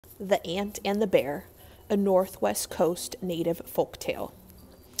The Ant and the Bear, a Northwest Coast native folktale.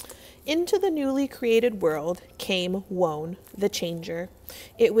 Into the newly created world came Wone, the changer.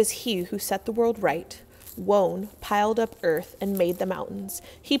 It was he who set the world right. Wone piled up earth and made the mountains.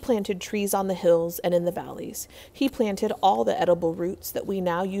 He planted trees on the hills and in the valleys. He planted all the edible roots that we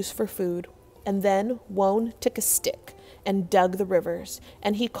now use for food. And then Wone took a stick and dug the rivers,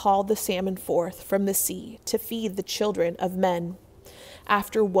 and he called the salmon forth from the sea to feed the children of men.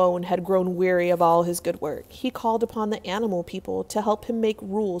 After Wone had grown weary of all his good work, he called upon the animal people to help him make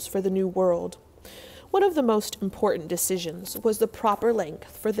rules for the new world. One of the most important decisions was the proper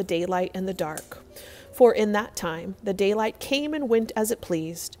length for the daylight and the dark. For in that time, the daylight came and went as it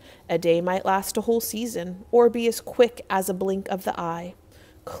pleased. A day might last a whole season, or be as quick as a blink of the eye.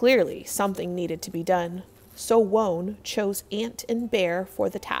 Clearly, something needed to be done. So Wone chose Ant and Bear for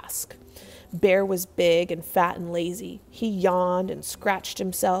the task. Bear was big and fat and lazy. He yawned and scratched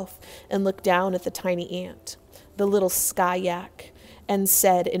himself and looked down at the tiny ant, the little sky yak, and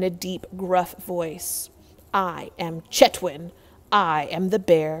said in a deep, gruff voice, "I am Chetwin. I am the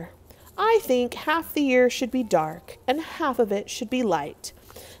bear. I think half the year should be dark and half of it should be light.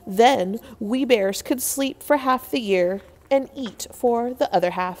 Then we bears could sleep for half the year and eat for the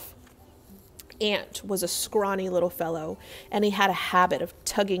other half." Ant was a scrawny little fellow, and he had a habit of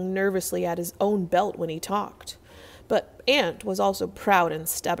tugging nervously at his own belt when he talked. But Ant was also proud and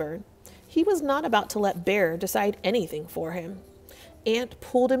stubborn. He was not about to let Bear decide anything for him. Ant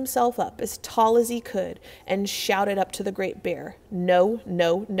pulled himself up as tall as he could and shouted up to the great bear, "No,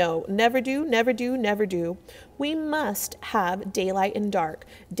 no, no, never do, never do, never do. We must have daylight and dark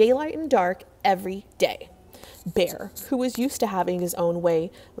every day." Bear, who was used to having his own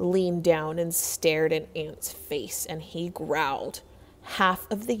way, leaned down and stared in Ant's face, and he growled, "Half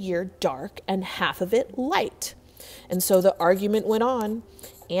of the year dark and half of it light." And so the argument went on.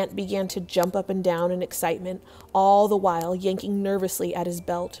 Ant began to jump up and down in excitement, all the while yanking nervously at his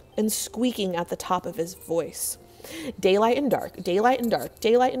belt and squeaking at the top of his voice. Daylight and dark, daylight and dark,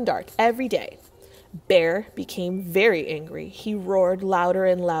 daylight and dark, every day. Bear became very angry. He roared louder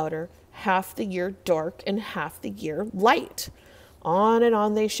and louder, "Half the year dark and half the year light." On and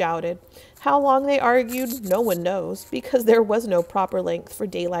on they shouted. How long they argued, no one knows, because there was no proper length for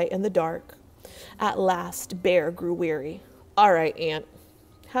daylight and the dark. At last, Bear grew weary. "All right, Ant,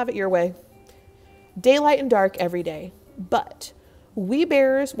 have it your way. Daylight and dark every day, but we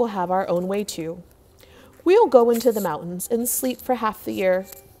bears will have our own way too. We'll go into the mountains and sleep for half the year,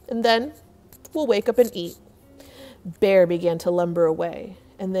 and then we'll wake up and eat." Bear began to lumber away,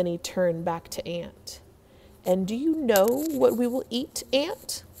 and then he turned back to Ant. "And do you know what we will eat,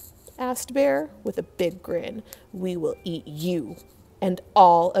 Ant?" asked Bear with a big grin. "We will eat you and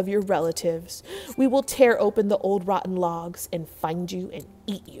all of your relatives. We will tear open the old rotten logs and find you and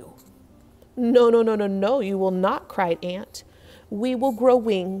eat you." "No, no, no, no, no, you will not," cried Ant. "We will grow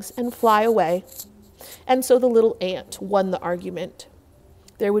wings and fly away." And so the little ant won the argument.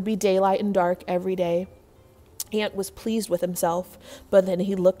 There would be daylight and dark every day. Ant was pleased with himself, but then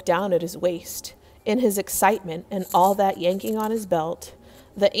he looked down at his waist. In his excitement and all that yanking on his belt,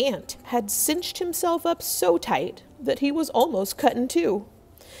 the ant had cinched himself up so tight that he was almost cut in two.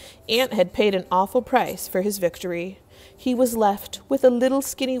 Ant had paid an awful price for his victory. He was left with a little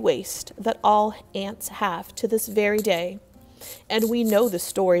skinny waist that all ants have to this very day. And we know the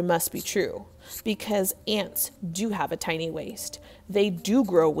story must be true, because ants do have a tiny waist. They do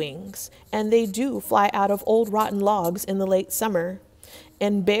grow wings, and they do fly out of old rotten logs in the late summer.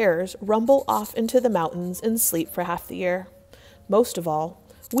 And bears rumble off into the mountains and sleep for half the year. Most of all,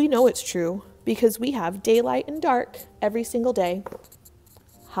 we know it's true, because we have daylight and dark every single day.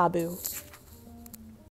 Habu.